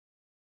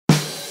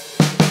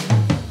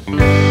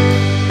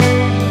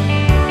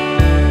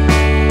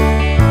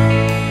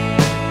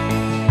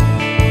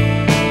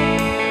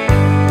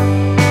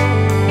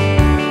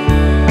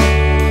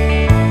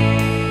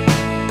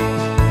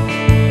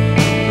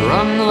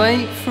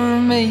late for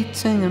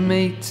a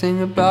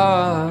meeting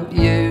about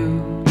you.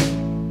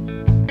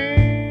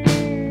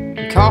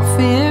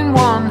 Coffee in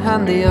one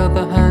hand, the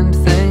other hand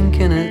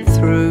thinking it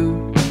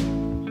through.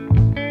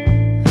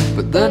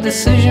 But the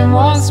decision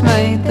was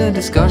made, the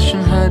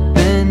discussion had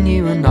been.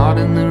 You were not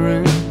in the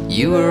room,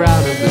 you were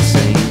out of the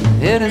scene.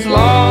 It is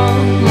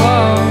love,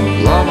 love,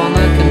 love on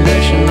the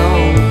conditional.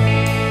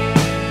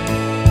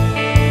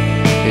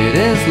 It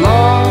is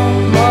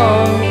love,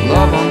 love,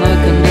 love on the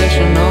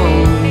conditional.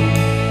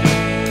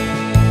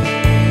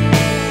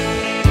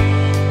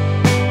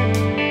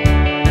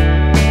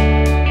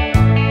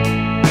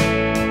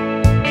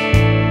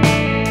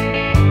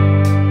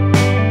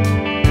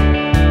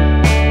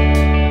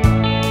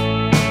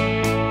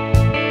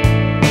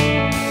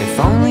 If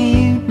only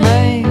you'd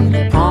made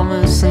a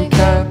promise and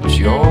kept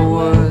your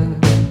word.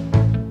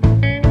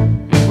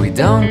 We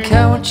don't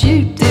care what you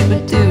did,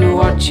 but do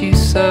what you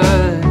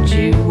said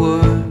you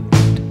would.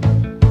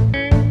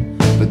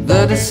 But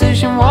the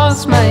decision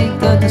was made,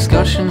 the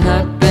discussion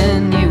had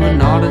been. You were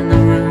not in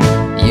the room,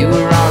 you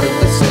were out of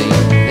the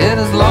scene. It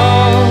is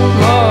love,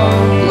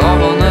 love,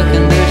 love on the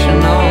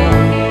conditional.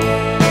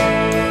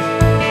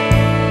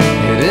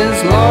 It is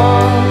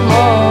love,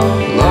 love,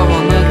 love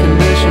on the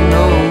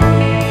conditional.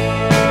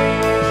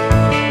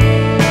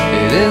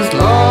 It is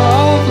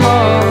love,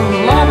 love,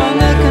 love on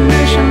the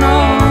conditional.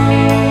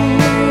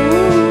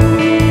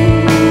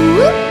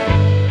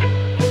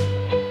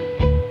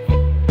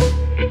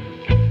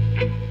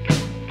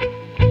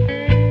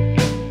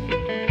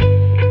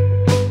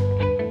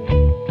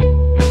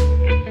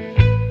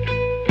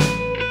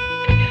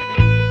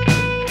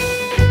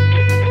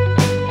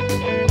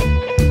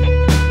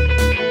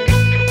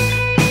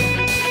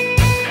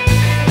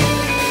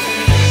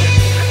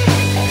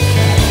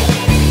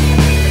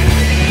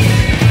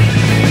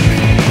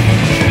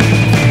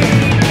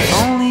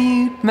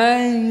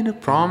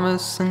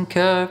 Promise and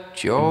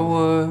kept your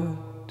word.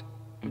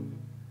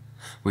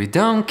 We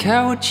don't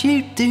care what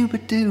you do,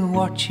 but do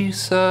what you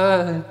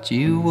said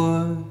you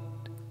would.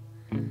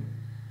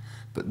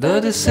 But the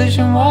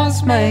decision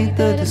was made,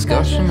 the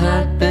discussion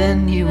had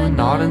been. You were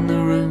not in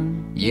the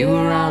room, you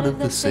were out of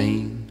the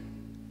scene.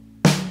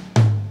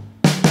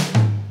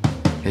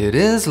 It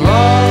is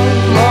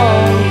love,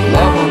 love,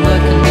 love on the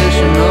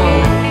conditional.